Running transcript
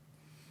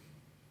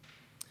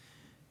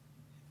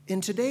In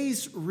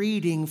today's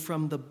reading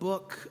from the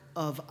book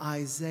of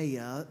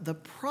Isaiah, the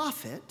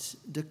prophet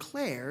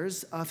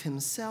declares of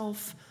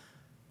himself,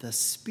 "The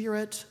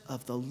Spirit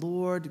of the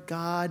Lord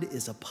God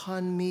is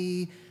upon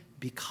me,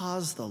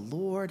 because the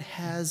Lord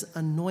has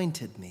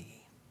anointed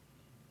me."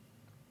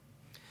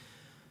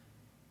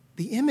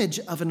 The image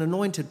of an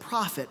anointed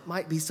prophet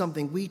might be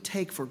something we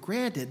take for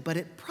granted, but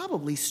it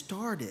probably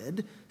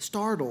startled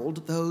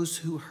those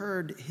who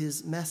heard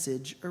his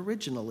message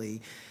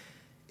originally.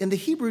 In the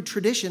Hebrew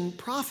tradition,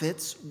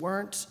 prophets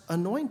weren't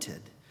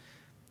anointed.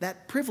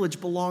 That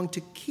privilege belonged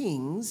to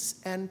kings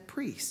and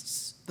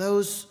priests,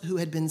 those who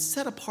had been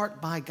set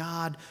apart by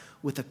God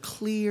with a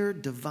clear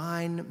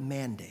divine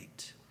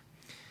mandate.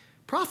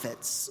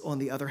 Prophets, on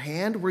the other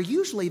hand, were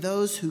usually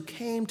those who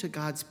came to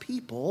God's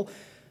people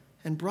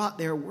and brought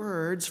their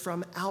words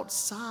from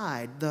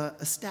outside the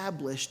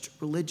established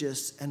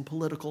religious and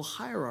political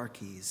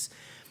hierarchies.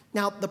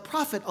 Now, the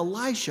prophet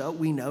Elisha,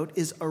 we note,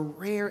 is a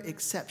rare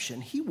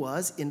exception. He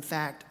was, in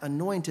fact,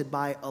 anointed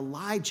by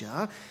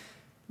Elijah,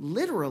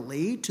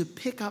 literally to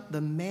pick up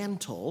the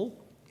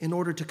mantle in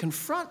order to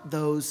confront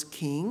those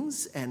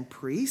kings and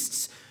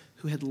priests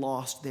who had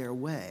lost their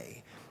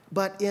way.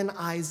 But in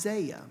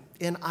Isaiah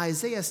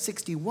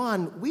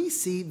 61, we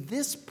see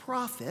this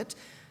prophet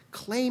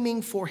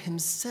claiming for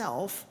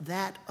himself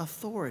that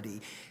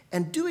authority.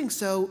 And doing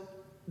so,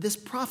 this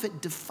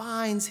prophet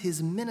defines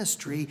his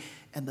ministry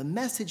and the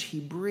message he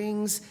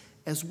brings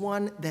as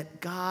one that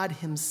God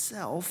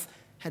himself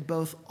had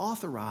both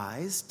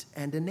authorized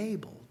and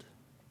enabled.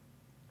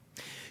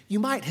 You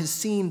might have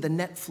seen the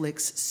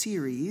Netflix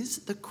series,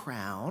 The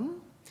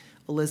Crown.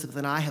 Elizabeth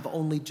and I have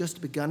only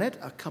just begun it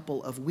a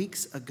couple of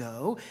weeks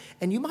ago.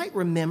 And you might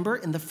remember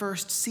in the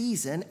first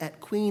season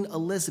at Queen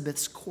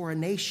Elizabeth's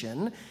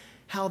coronation,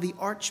 how the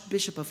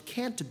Archbishop of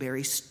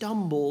Canterbury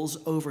stumbles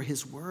over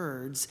his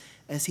words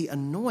as he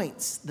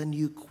anoints the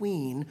new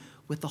queen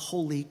with the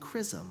holy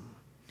chrism.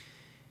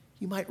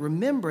 You might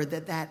remember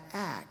that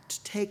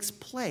act takes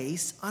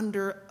place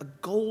under a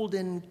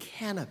golden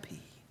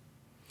canopy.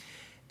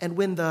 And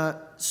when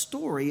the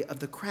story of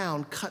the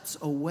crown cuts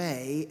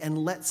away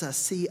and lets us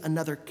see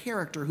another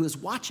character who is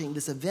watching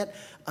this event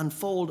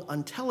unfold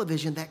on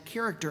television, that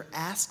character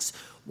asks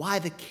why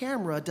the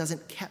camera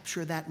doesn't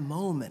capture that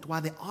moment, why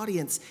the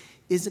audience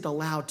isn't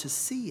allowed to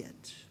see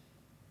it.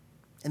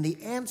 And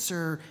the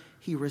answer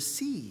he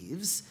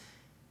receives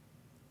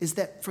is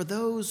that for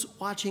those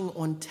watching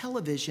on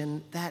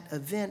television, that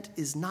event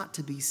is not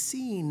to be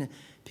seen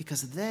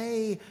because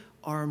they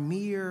are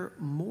mere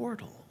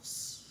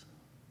mortals.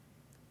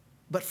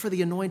 But for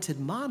the anointed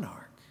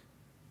monarch,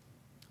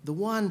 the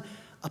one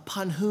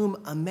upon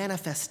whom a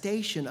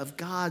manifestation of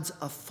God's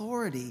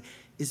authority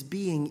is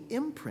being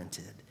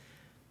imprinted,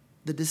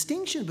 the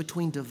distinction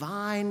between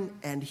divine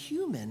and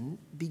human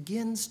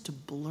begins to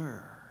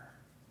blur.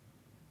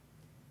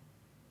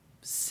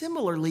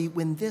 Similarly,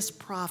 when this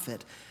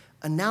prophet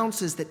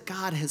announces that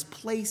God has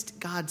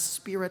placed God's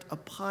Spirit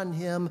upon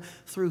him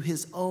through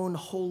his own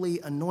holy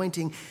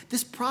anointing,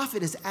 this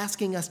prophet is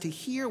asking us to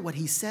hear what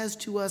he says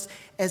to us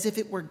as if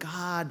it were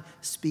God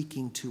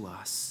speaking to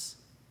us,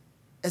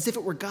 as if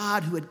it were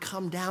God who had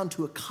come down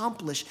to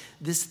accomplish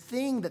this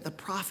thing that the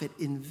prophet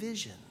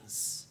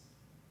envisions.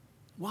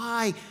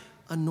 Why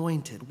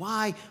anointed?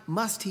 Why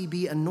must he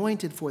be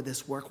anointed for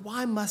this work?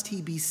 Why must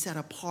he be set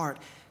apart,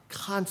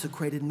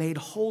 consecrated, made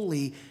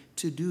holy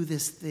to do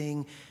this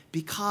thing?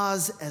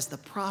 Because, as the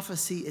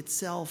prophecy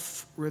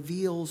itself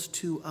reveals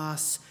to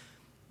us,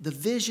 the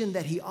vision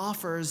that he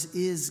offers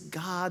is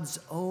God's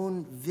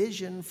own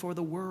vision for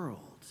the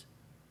world.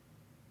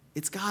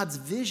 It's God's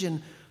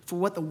vision for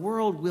what the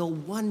world will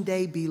one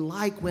day be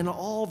like when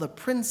all the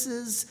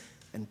princes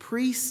and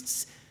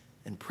priests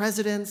and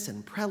presidents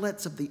and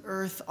prelates of the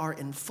earth are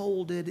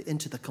enfolded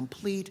into the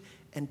complete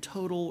and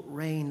total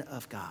reign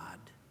of God.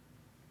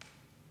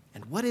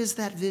 And what is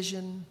that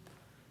vision?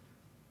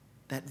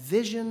 That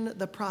vision,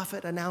 the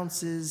prophet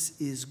announces,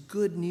 is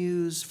good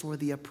news for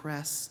the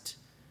oppressed,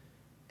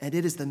 and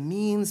it is the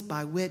means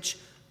by which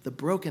the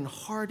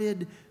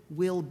brokenhearted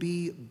will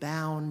be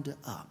bound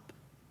up.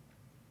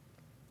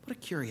 What a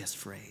curious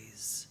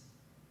phrase.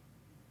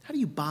 How do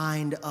you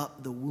bind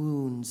up the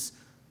wounds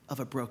of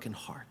a broken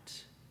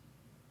heart?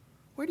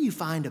 Where do you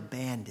find a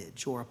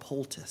bandage or a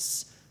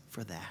poultice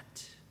for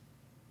that?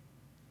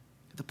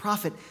 The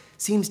prophet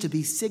seems to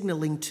be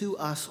signaling to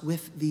us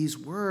with these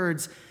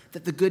words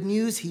that the good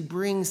news he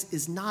brings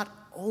is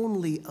not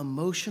only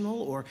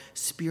emotional or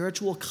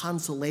spiritual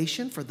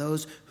consolation for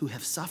those who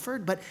have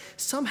suffered, but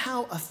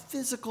somehow a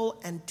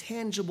physical and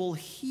tangible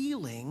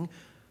healing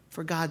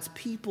for God's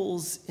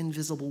people's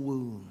invisible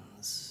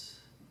wounds.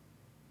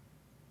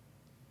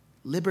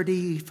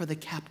 Liberty for the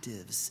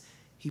captives,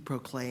 he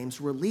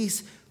proclaims,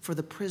 release for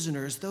the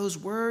prisoners. Those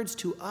words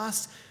to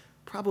us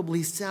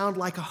probably sound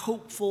like a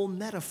hopeful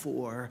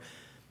metaphor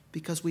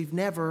because we've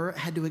never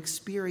had to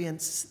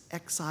experience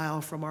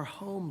exile from our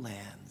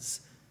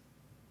homelands.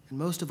 And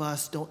most of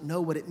us don't know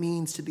what it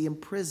means to be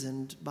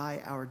imprisoned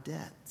by our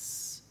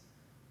debts.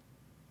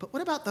 But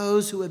what about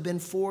those who have been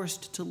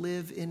forced to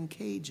live in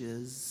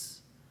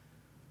cages?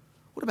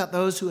 What about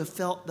those who have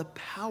felt the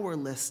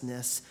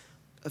powerlessness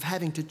of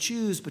having to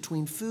choose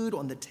between food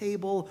on the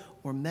table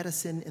or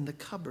medicine in the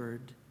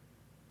cupboard?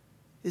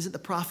 Isn't the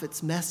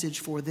prophet's message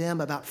for them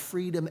about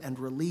freedom and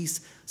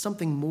release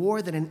something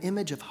more than an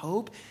image of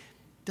hope?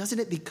 Doesn't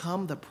it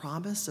become the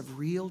promise of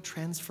real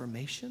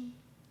transformation?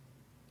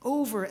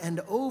 Over and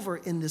over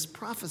in this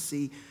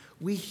prophecy,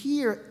 we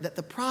hear that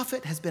the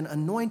prophet has been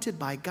anointed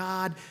by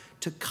God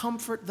to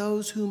comfort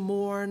those who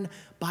mourn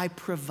by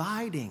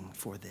providing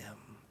for them,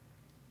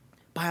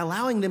 by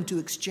allowing them to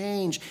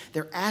exchange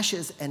their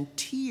ashes and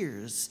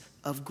tears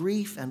of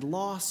grief and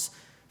loss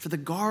for the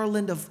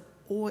garland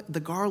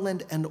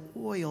and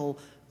oil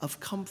of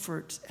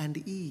comfort and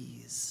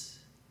ease.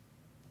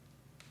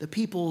 The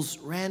people's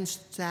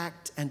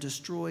ransacked and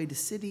destroyed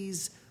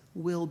cities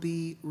will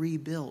be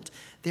rebuilt.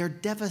 Their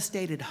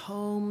devastated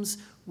homes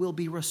will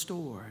be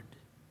restored.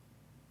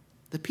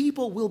 The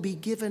people will be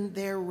given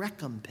their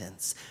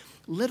recompense,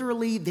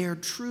 literally their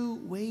true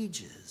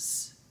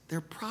wages,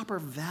 their proper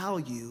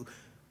value,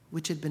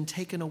 which had been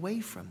taken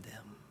away from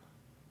them.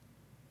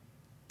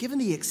 Given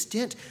the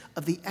extent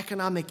of the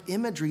economic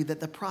imagery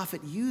that the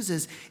prophet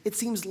uses, it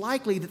seems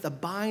likely that the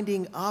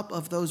binding up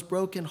of those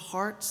broken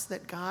hearts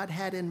that God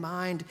had in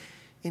mind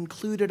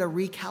included a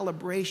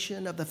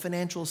recalibration of the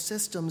financial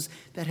systems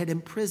that had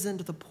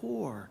imprisoned the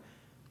poor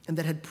and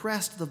that had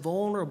pressed the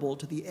vulnerable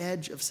to the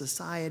edge of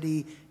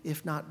society,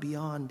 if not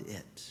beyond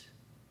it.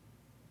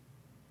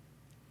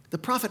 The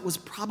prophet was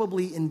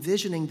probably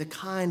envisioning the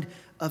kind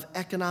of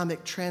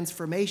economic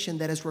transformation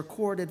that is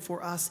recorded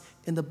for us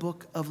in the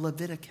book of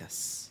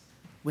Leviticus,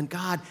 when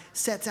God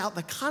sets out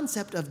the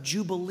concept of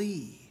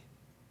Jubilee.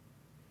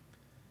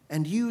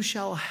 And you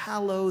shall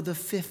hallow the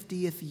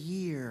 50th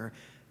year,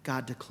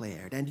 God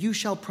declared, and you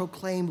shall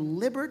proclaim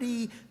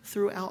liberty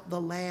throughout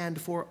the land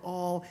for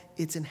all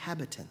its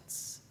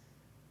inhabitants.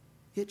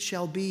 It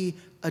shall be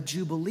a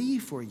jubilee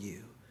for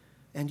you,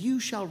 and you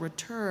shall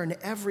return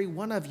every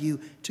one of you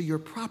to your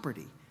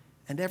property,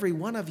 and every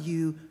one of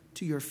you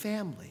to your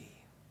family.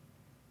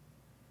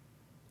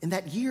 In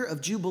that year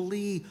of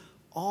Jubilee,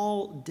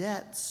 all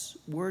debts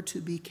were to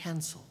be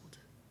canceled.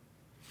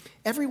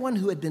 Everyone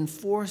who had been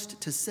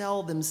forced to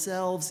sell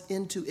themselves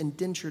into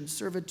indentured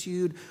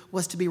servitude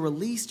was to be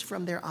released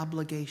from their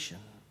obligation.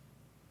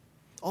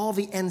 All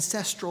the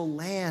ancestral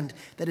land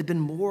that had been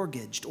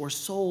mortgaged or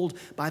sold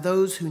by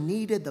those who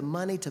needed the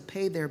money to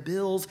pay their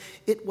bills,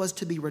 it was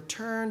to be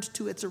returned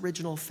to its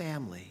original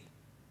family.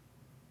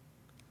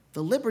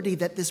 The liberty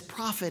that this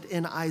prophet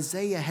in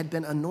Isaiah had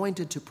been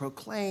anointed to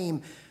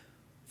proclaim,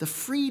 the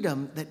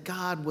freedom that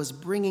God was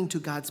bringing to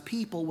God's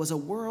people, was a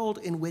world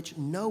in which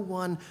no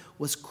one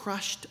was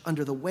crushed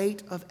under the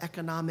weight of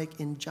economic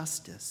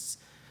injustice,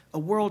 a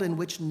world in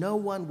which no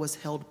one was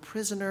held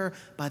prisoner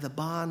by the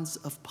bonds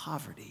of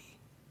poverty.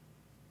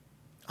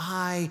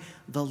 I,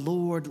 the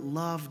Lord,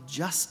 love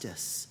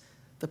justice,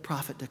 the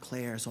prophet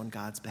declares on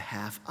God's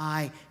behalf.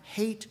 I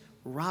hate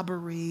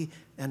robbery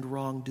and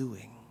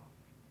wrongdoing.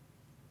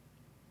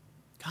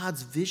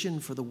 God's vision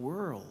for the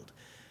world,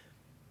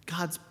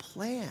 God's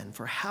plan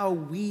for how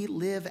we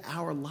live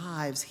our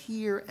lives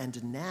here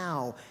and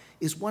now,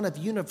 is one of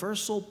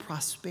universal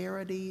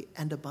prosperity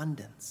and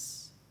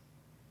abundance.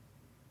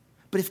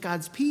 But if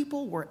God's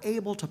people were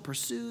able to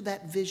pursue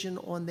that vision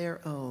on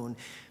their own,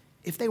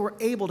 if they were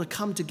able to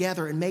come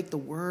together and make the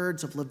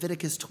words of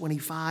Leviticus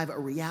 25 a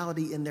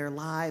reality in their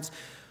lives,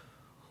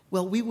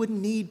 well, we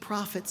wouldn't need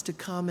prophets to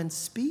come and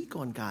speak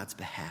on God's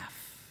behalf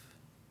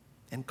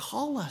and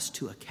call us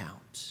to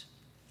account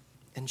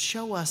and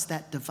show us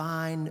that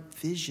divine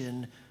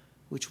vision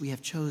which we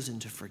have chosen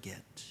to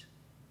forget.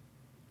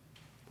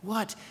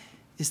 What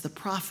is the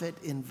prophet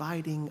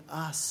inviting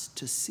us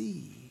to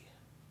see?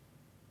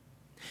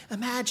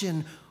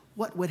 Imagine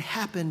what would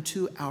happen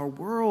to our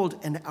world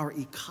and our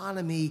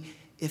economy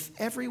if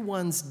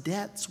everyone's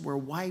debts were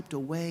wiped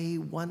away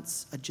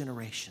once a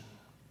generation.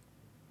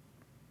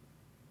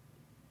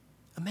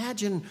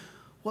 Imagine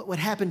what would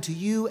happen to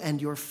you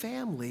and your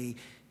family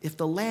if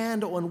the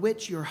land on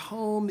which your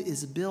home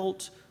is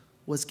built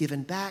was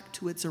given back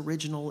to its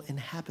original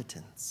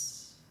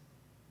inhabitants.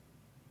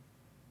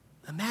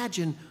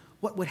 Imagine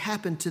what would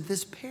happen to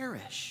this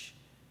parish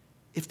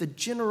if the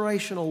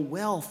generational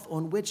wealth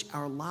on which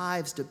our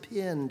lives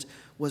depend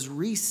was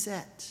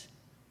reset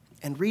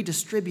and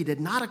redistributed,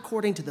 not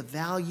according to the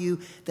value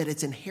that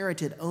its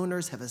inherited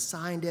owners have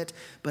assigned it,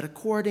 but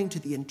according to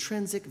the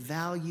intrinsic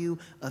value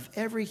of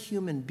every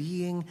human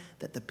being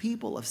that the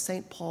people of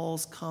St.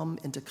 Paul's come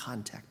into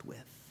contact with.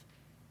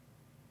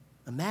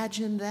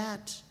 Imagine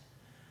that.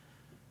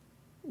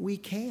 We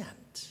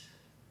can't.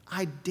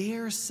 I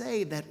dare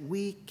say that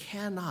we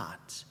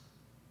cannot,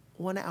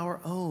 on our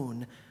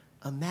own,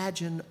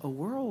 imagine a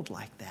world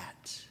like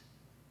that.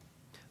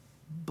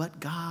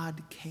 But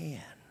God can.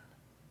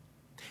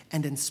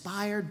 And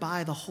inspired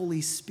by the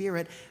Holy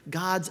Spirit,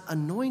 God's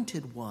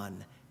anointed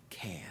one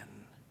can.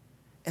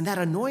 And that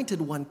anointed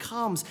one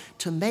comes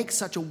to make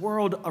such a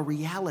world a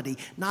reality,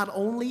 not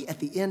only at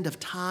the end of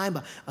time,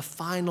 a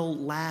final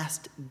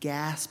last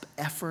gasp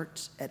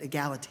effort at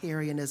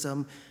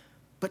egalitarianism,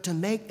 but to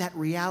make that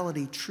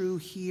reality true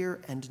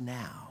here and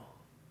now.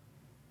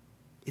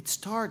 It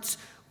starts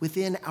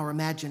within our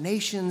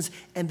imaginations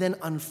and then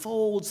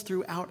unfolds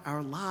throughout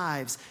our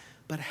lives.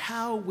 But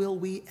how will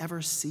we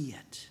ever see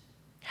it?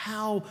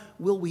 How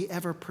will we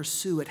ever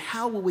pursue it?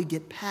 How will we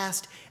get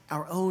past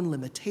our own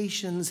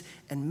limitations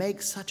and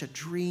make such a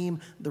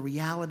dream the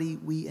reality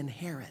we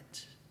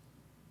inherit?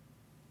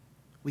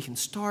 We can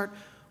start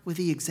with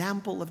the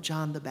example of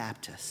John the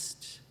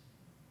Baptist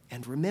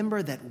and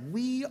remember that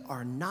we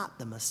are not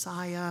the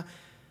Messiah,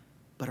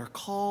 but are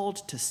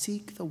called to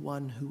seek the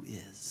one who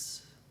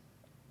is.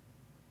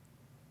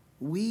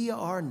 We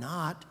are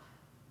not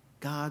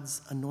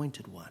God's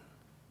anointed one.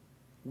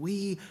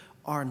 We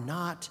are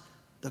not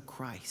the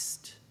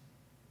Christ.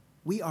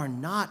 We are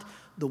not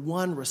the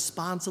one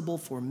responsible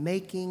for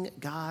making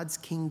God's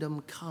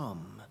kingdom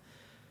come.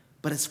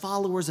 But as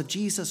followers of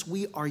Jesus,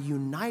 we are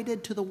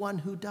united to the one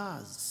who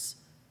does,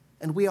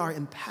 and we are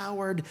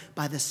empowered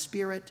by the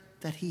Spirit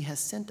that he has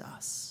sent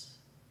us.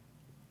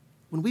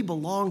 When we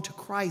belong to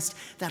Christ,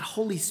 that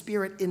Holy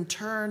Spirit in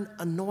turn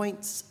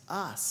anoints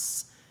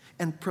us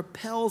and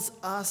propels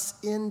us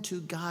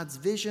into God's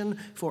vision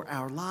for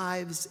our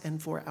lives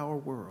and for our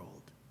world.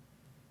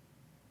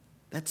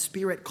 That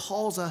Spirit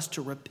calls us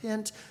to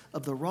repent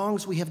of the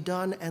wrongs we have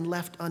done and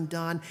left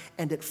undone,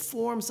 and it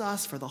forms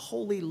us for the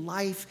holy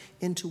life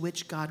into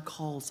which God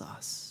calls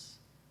us.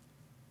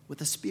 With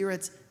the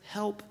Spirit's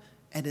help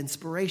and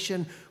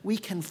inspiration, we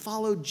can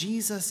follow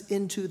Jesus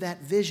into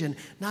that vision,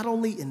 not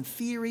only in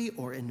theory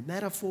or in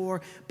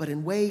metaphor, but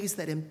in ways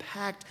that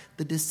impact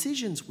the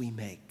decisions we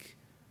make,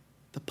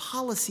 the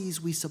policies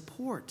we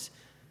support,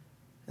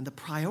 and the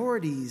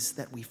priorities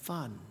that we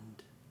fund.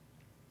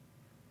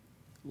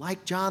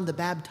 Like John the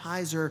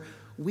Baptizer,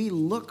 we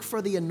look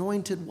for the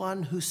anointed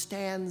one who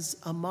stands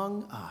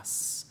among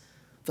us,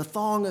 the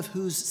thong of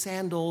whose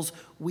sandals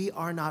we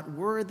are not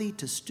worthy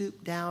to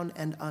stoop down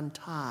and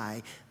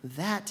untie.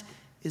 That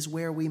is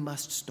where we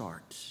must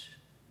start,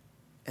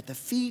 at the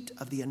feet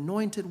of the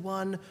anointed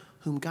one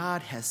whom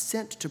God has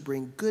sent to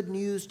bring good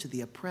news to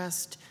the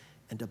oppressed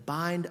and to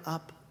bind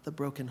up the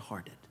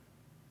brokenhearted.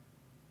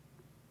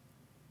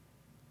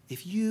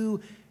 If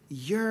you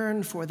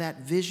yearn for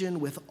that vision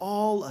with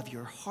all of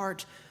your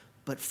heart,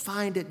 but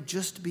find it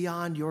just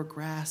beyond your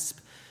grasp,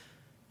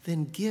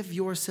 then give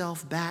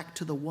yourself back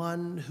to the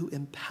one who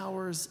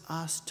empowers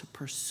us to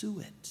pursue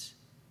it.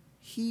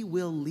 He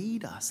will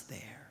lead us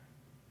there.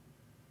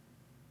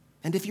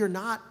 And if you're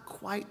not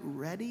quite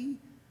ready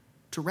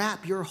to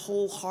wrap your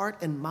whole heart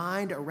and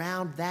mind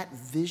around that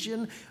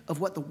vision of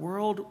what the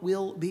world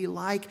will be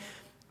like,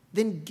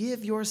 then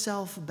give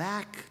yourself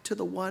back to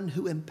the one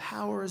who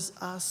empowers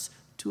us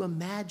to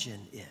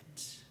imagine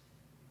it.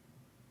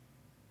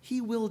 He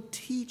will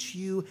teach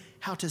you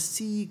how to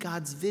see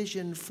God's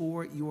vision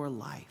for your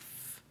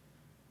life.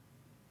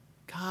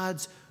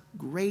 God's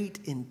great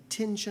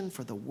intention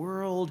for the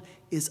world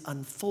is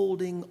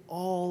unfolding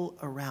all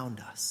around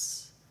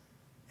us.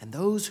 And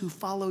those who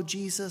follow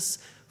Jesus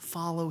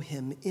follow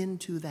him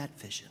into that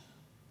vision.